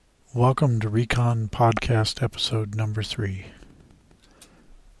Welcome to Recon Podcast episode number 3.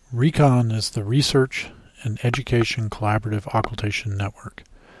 Recon is the Research and Education Collaborative Occultation Network.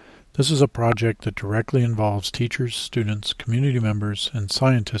 This is a project that directly involves teachers, students, community members, and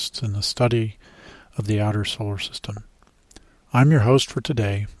scientists in the study of the outer solar system. I'm your host for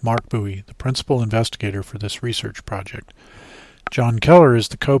today, Marc Buie, the principal investigator for this research project. John Keller is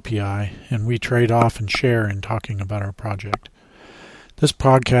the co-PI, and we trade off and share in talking about our project. This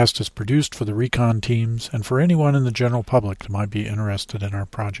podcast is produced for the Recon teams and for anyone in the general public that might be interested in our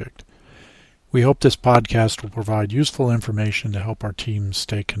project. We hope this podcast will provide useful information to help our teams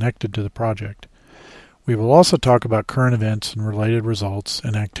stay connected to the project. We will also talk about current events and related results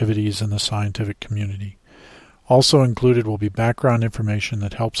and activities in the scientific community. Also included will be background information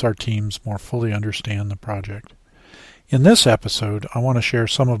that helps our teams more fully understand the project. In this episode, I want to share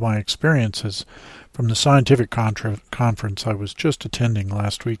some of my experiences from the scientific conference I was just attending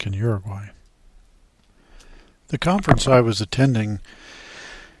last week in Uruguay. The conference I was attending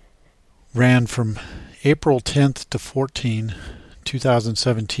ran from April 10th to 14,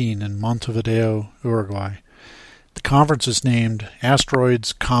 2017 in Montevideo, Uruguay. The conference is named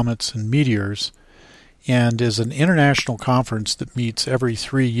Asteroids, Comets, and Meteors and is an international conference that meets every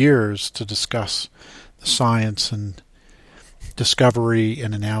 3 years to discuss the science and discovery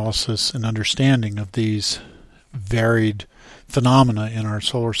and analysis and understanding of these varied phenomena in our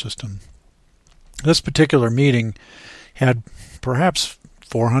solar system. This particular meeting had perhaps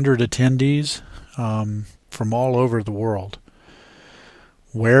 400 attendees from all over the world.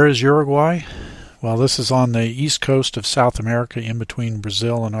 Where is Uruguay? Well, this is on the east coast of South America in between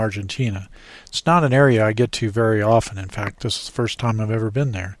Brazil and Argentina. It's not an area I get to very often. In fact, this is the first time I've ever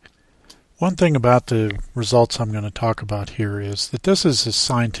been there. One thing about the results I'm going to talk about here is that this is a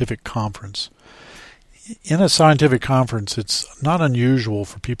scientific conference. In a scientific conference, it's not unusual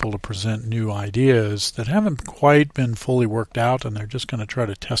for people to present new ideas that haven't quite been fully worked out, and they're just going to try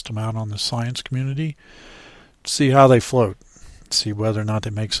to test them out on the science community, see how they float, see whether or not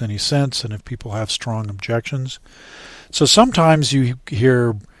it makes any sense, and if people have strong objections. So sometimes you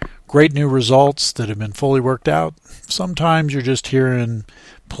hear great new results that have been fully worked out. Sometimes you're just hearing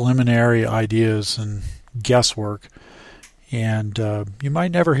preliminary ideas and guesswork, and you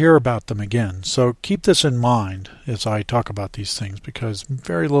might never hear about them again. So keep this in mind as I talk about these things, because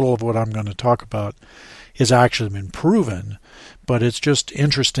very little of what I'm going to talk about has actually been proven, but it's just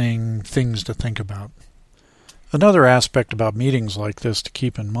interesting things to think about. Another aspect about meetings like this to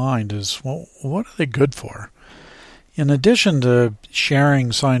keep in mind is, well, what are they good for? In addition to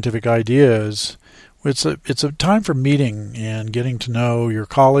sharing scientific ideas, it's a time for meeting and getting to know your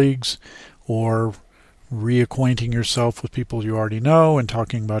colleagues or reacquainting yourself with people you already know and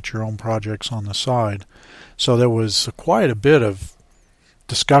talking about your own projects on the side. So there was quite a bit of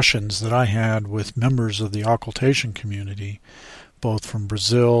discussions that I had with members of the occultation community, both from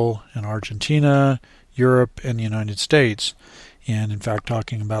Brazil and Argentina, Europe, and the United States, and in fact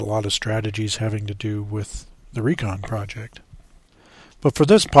talking about a lot of strategies having to do with the Recon project. But for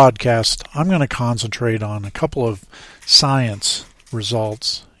this podcast, I'm going to concentrate on a couple of science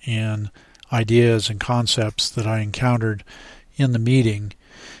results and ideas and concepts that I encountered in the meeting.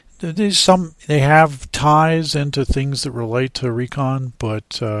 They have ties into things that relate to Recon,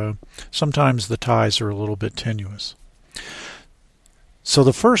 but sometimes the ties are a little bit tenuous. So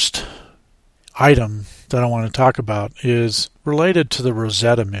the first item that I want to talk about is related to the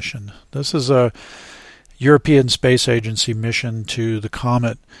Rosetta mission. This is a European Space Agency mission to the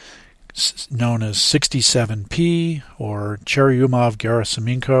comet known as 67P, or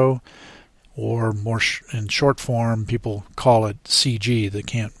Churyumov-Gerasimenko, or more in short form, people call it CG. They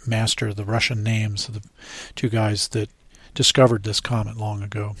can't master the Russian names of the two guys that discovered this comet long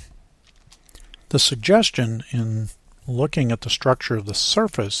ago. The suggestion in looking at the structure of the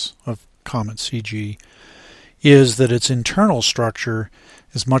surface of comet CG is that its internal structure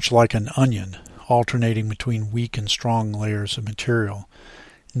is much like an onion, alternating between weak and strong layers of material.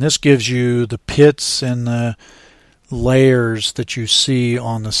 And this gives you the pits and the layers that you see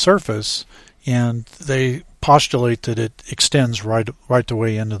on the surface, and they postulate that it extends right the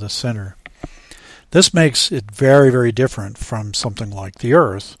way into the center. This makes it very, very different from something like the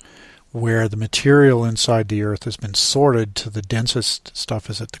Earth, where the material inside the Earth has been sorted to the densest stuff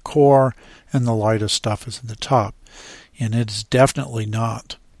is at the core and the lightest stuff is at the top. And it's definitely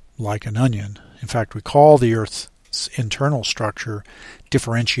not like an onion. In fact, we call the Earth's internal structure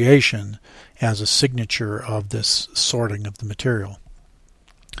differentiation as a signature of this sorting of the material.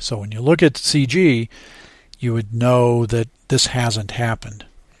 So when you look at CG, you would know that this hasn't happened.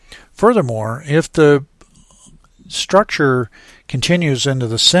 Furthermore, if the structure continues into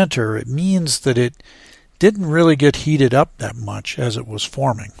the center, it means that it didn't really get heated up that much as it was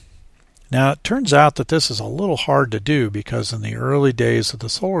forming. Now, it turns out that this is a little hard to do because in the early days of the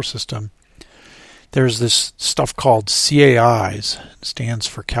solar system, there's this stuff called CAIs. It stands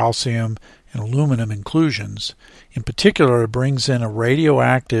for calcium and aluminum inclusions. In particular, it brings in a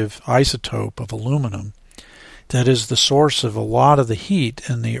radioactive isotope of aluminum that is the source of a lot of the heat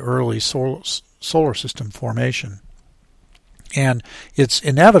in the early solar system formation. And it's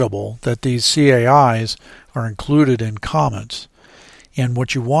inevitable that these CAIs are included in comets. And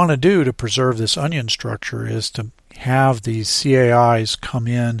what you want to do to preserve this onion structure is to have these CAIs come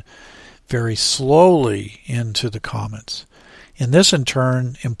in very slowly into the comets. And this in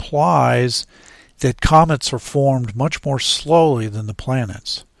turn implies that comets are formed much more slowly than the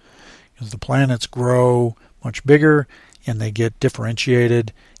planets, because the planets grow much bigger and they get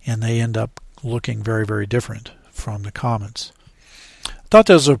differentiated and they end up looking very, very different from the comets. I thought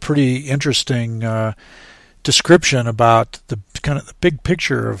that was a pretty interesting description about the kind of the big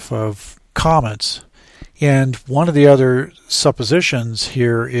picture of comets. And one of the other suppositions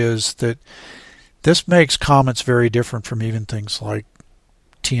here is that this makes comets very different from even things like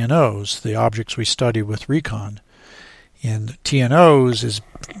TNOs, the objects we study with recon. And TNOs is,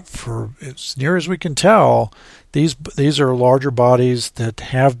 for as near as we can tell, these are larger bodies that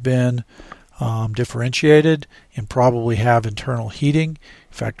have been differentiated and probably have internal heating.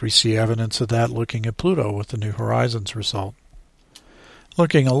 In fact, we see evidence of that looking at Pluto with the New Horizons result.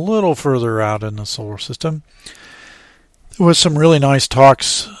 Looking a little further out in the solar system, there was some really nice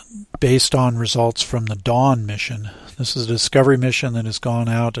talks based on results from the Dawn mission. This is a discovery mission that has gone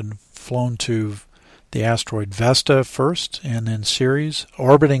out and flown to the asteroid Vesta first and then Ceres,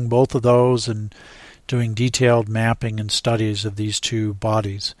 orbiting both of those and doing detailed mapping and studies of these two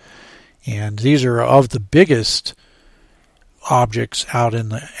bodies. And these are of the biggest objects out in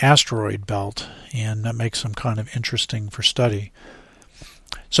the asteroid belt, and that makes them kind of interesting for study.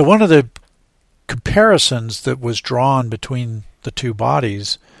 So one of the comparisons that was drawn between the two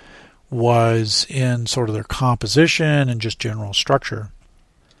bodies was in sort of their composition and just general structure.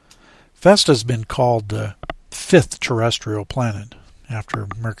 Vesta's been called the fifth terrestrial planet after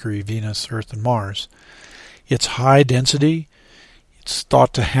Mercury, Venus, Earth, and Mars. It's high density. It's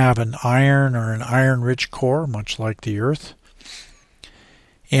thought to have an iron or an iron-rich core, much like the Earth.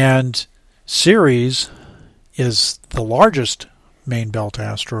 And Ceres is the largest main belt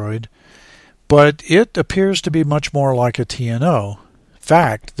asteroid, but it appears to be much more like a TNO. In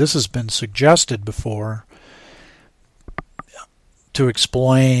fact, this has been suggested before to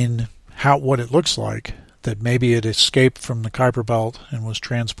explain what it looks like, that maybe it escaped from the Kuiper belt and was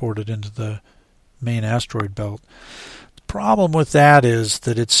transported into the main asteroid belt. The problem with that is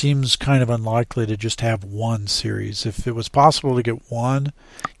that it seems kind of unlikely to just have one Ceres. If it was possible to get one,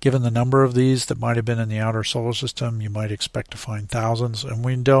 given the number of these that might have been in the outer solar system, you might expect to find thousands, and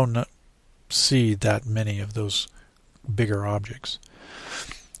we don't see that many of those bigger objects.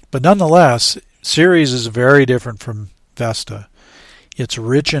 But nonetheless, Ceres is very different from Vesta. It's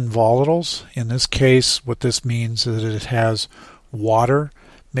rich in volatiles. In this case, what this means is that it has water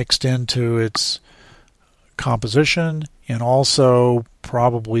mixed into its composition, and also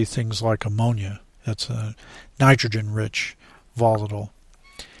probably things like ammonia. That's a nitrogen-rich volatile.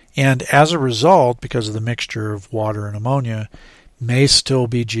 And as a result, because of the mixture of water and ammonia, may still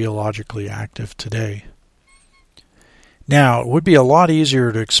be geologically active today. Now, it would be a lot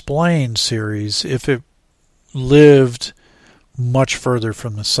easier to explain Ceres if it lived much further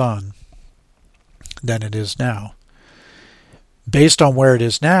from the sun than it is now. Based on where it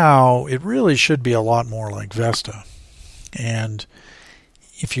is now, it really should be a lot more like Vesta. And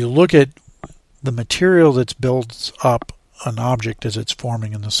if you look at the material that's built up an object as it's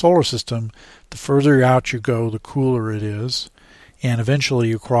forming in the solar system, the further out you go, the cooler it is, and eventually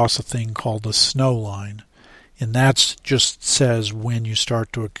you cross a thing called the snow line. And that just says when you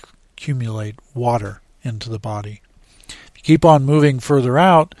start to accumulate water into the body. If you keep on moving further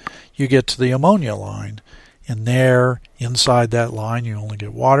out, you get to the ammonia line. And there, inside that line, you only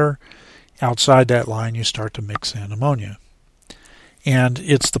get water. Outside that line, you start to mix in ammonia. And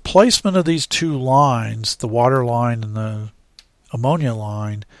it's the placement of these two lines, the water line and the ammonia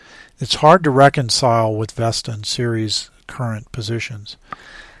line, it's hard to reconcile with Vesta and Ceres' current positions.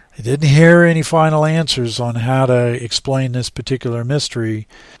 I didn't hear any final answers on how to explain this particular mystery.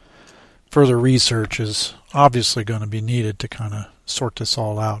 Further research is obviously going to be needed to kind of sort this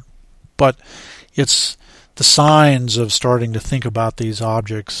all out. But it's the signs of starting to think about these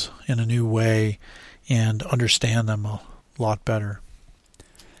objects in a new way and understand them a lot better.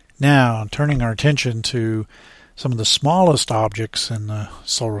 Now, turning our attention to some of the smallest objects in the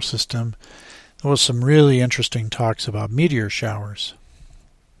solar system, there was some really interesting talks about meteor showers.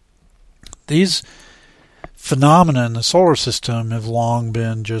 These phenomena in the solar system have long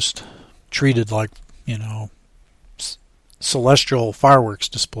been just treated like, celestial fireworks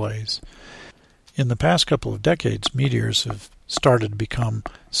displays. In the past couple of decades, meteors have started to become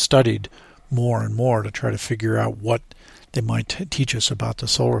studied more and more to try to figure out what they might teach us about the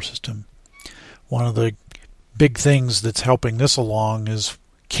solar system. One of the big things that's helping this along is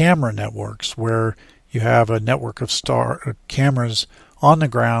camera networks, where you have a network of cameras on the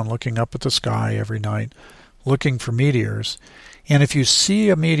ground looking up at the sky every night, looking for meteors. And if you see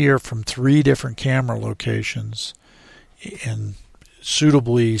a meteor from 3 different camera locations and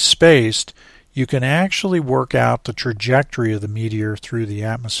suitably spaced, you can actually work out the trajectory of the meteor through the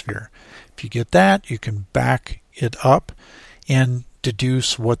atmosphere. If you get that, you can back it up and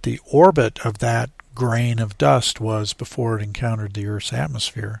deduce what the orbit of that grain of dust was before it encountered the Earth's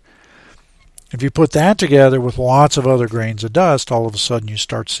atmosphere. If you put that together with lots of other grains of dust, all of a sudden you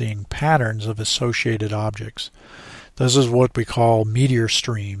start seeing patterns of associated objects. This is what we call meteor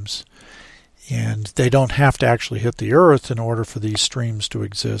streams. And they don't have to actually hit the Earth in order for these streams to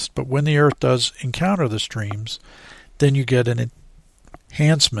exist. But when the Earth does encounter the streams, then you get an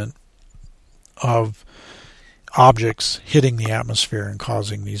enhancement of objects hitting the atmosphere and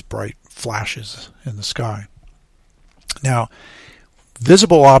causing these bright flashes in the sky. Now,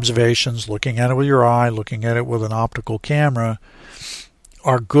 visible observations, looking at it with your eye, looking at it with an optical camera,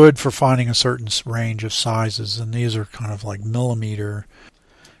 are good for finding a certain range of sizes, and these are kind of like millimeter.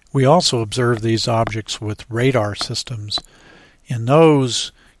 We also observe these objects with radar systems, and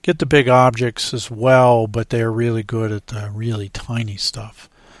those get the big objects as well, but they're really good at the really tiny stuff,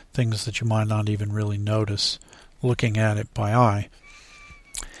 things that you might not even really notice looking at it by eye.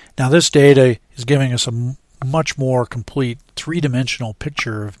 Now, this data is giving us a much more complete 3-dimensional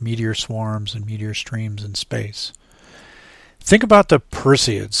picture of meteor swarms and meteor streams in space. Think about the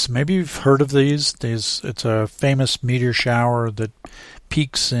Perseids. Maybe you've heard of these. It's a famous meteor shower that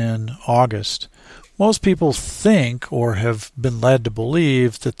peaks in August. Most people think, or have been led to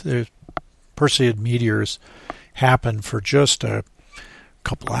believe, that the Perseid meteors happen for just a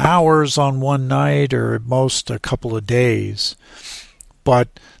couple of hours on one night, or at most a couple of days.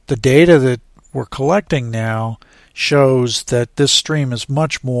 But the data that we're collecting now shows that this stream is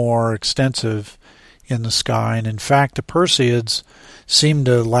much more extensive in the sky, and in fact the Perseids seem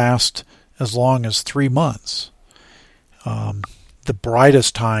to last as long as 3 months. The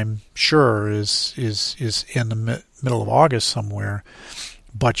brightest time, sure, is in the middle of August somewhere,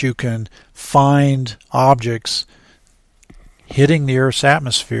 but you can find objects hitting the Earth's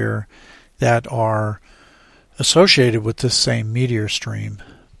atmosphere that are associated with this same meteor stream.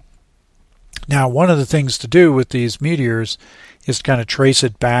 Now, one of the things to do with these meteors is to kind of trace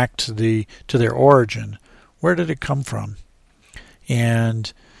it back to their origin. Where did it come from?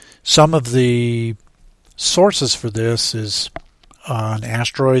 And some of the sources for this is an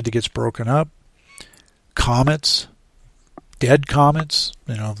asteroid that gets broken up, comets, dead comets,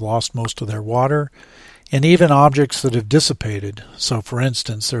 have lost most of their water, and even objects that have dissipated. So, for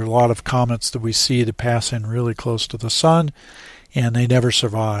instance, there are a lot of comets that we see that pass in really close to the sun, and they never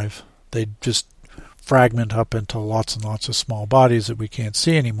survive. They just fragment up into lots and lots of small bodies that we can't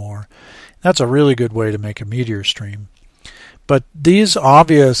see anymore. That's a really good way to make a meteor stream. But these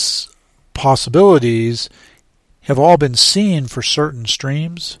obvious possibilities have all been seen for certain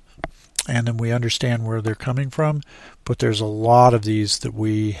streams, and then we understand where they're coming from, but there's a lot of these that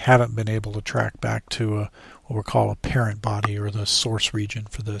we haven't been able to track back to what we call a parent body, or the source region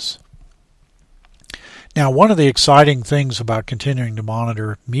for this. Now, one of the exciting things about continuing to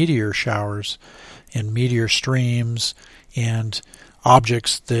monitor meteor showers and meteor streams and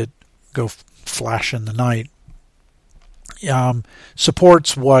objects that go flash in the night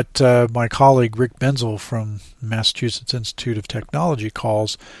supports what my colleague Rick Benzel from Massachusetts Institute of Technology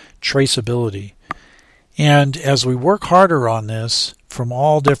calls traceability. And as we work harder on this from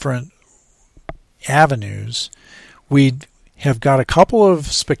all different avenues, we have got a couple of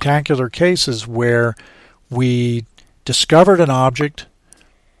spectacular cases where we discovered an object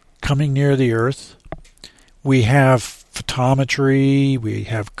coming near the Earth. We have photometry, we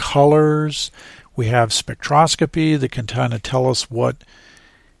have colors, we have spectroscopy that can kind of tell us what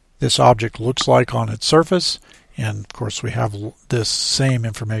this object looks like on its surface. And, of course, we have this same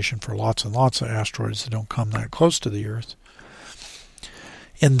information for lots and lots of asteroids that don't come that close to the Earth.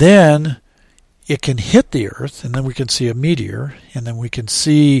 And then it can hit the Earth, and then we can see a meteor, and then we can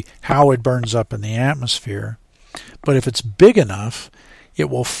see how it burns up in the atmosphere. But if it's big enough, it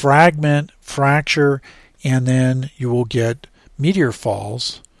will fragment, fracture, and then you will get meteor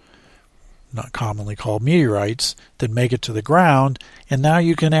falls, not commonly called meteorites, that make it to the ground, and now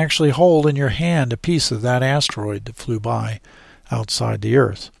you can actually hold in your hand a piece of that asteroid that flew by outside the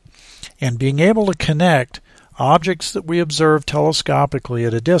Earth. And being able to connect objects that we observe telescopically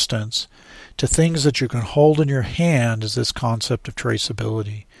at a distance to things that you can hold in your hand is this concept of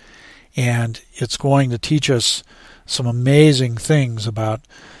traceability. And it's going to teach us some amazing things about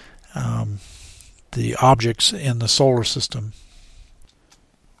the objects in the solar system.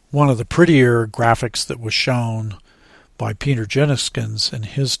 One of the prettier graphics that was shown by Peter Jenniskens in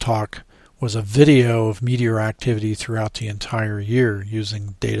his talk was a video of meteor activity throughout the entire year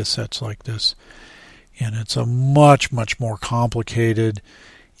using data sets like this. And it's a much, much more complicated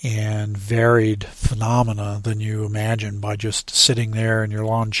and varied phenomena than you imagine by just sitting there in your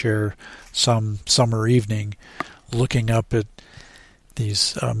lawn chair some summer evening looking up at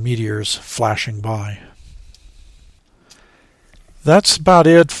these meteors flashing by. That's about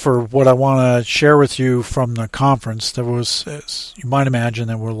it for what I want to share with you from the conference. There was, as you might imagine,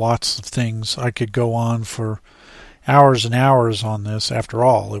 there were lots of things. I could go on for hours and hours on this. After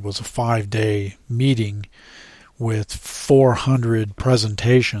all, it was a 5-day meeting with 400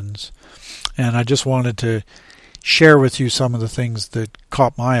 presentations. And I just wanted to share with you some of the things that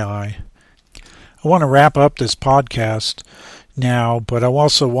caught my eye. I want to wrap up this podcast now, but I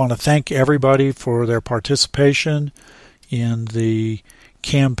also want to thank everybody for their participation in the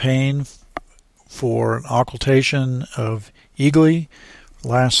campaign for an occultation of Eagly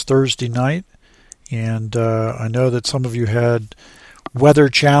last Thursday night. And I know that some of you had weather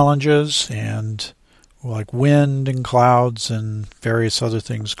challenges and like wind and clouds and various other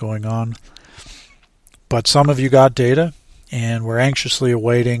things going on. But some of you got data, and we're anxiously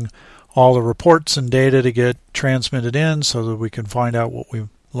awaiting all the reports and data to get transmitted in so that we can find out what we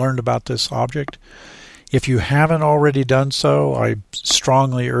learned about this object. If you haven't already done so, I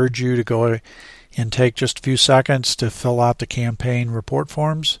strongly urge you to go and take just a few seconds to fill out the campaign report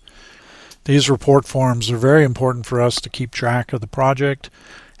forms. These report forms are very important for us to keep track of the project,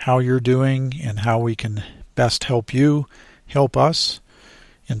 how you're doing, and how we can best help you help us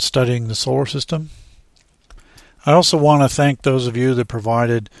in studying the solar system. I also want to thank those of you that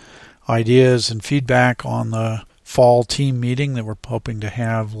provided ideas and feedback on the fall team meeting that we're hoping to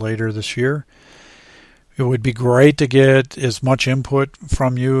have later this year. It would be great to get as much input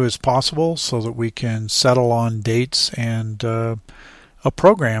from you as possible so that we can settle on dates and a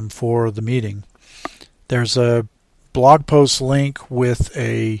program for the meeting. There's a blog post link with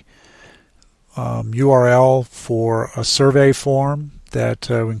a URL for a survey form that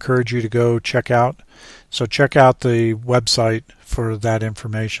I encourage you to go check out. So check out the website for that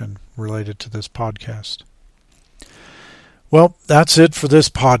information related to this podcast. Well, that's it for this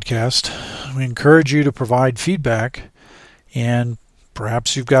podcast. We encourage you to provide feedback, and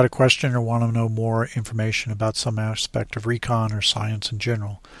perhaps you've got a question or want to know more information about some aspect of recon or science in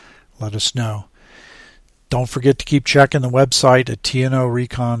general. Let us know. Don't forget to keep checking the website at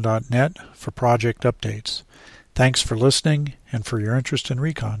tnorecon.net for project updates. Thanks for listening and for your interest in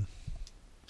recon.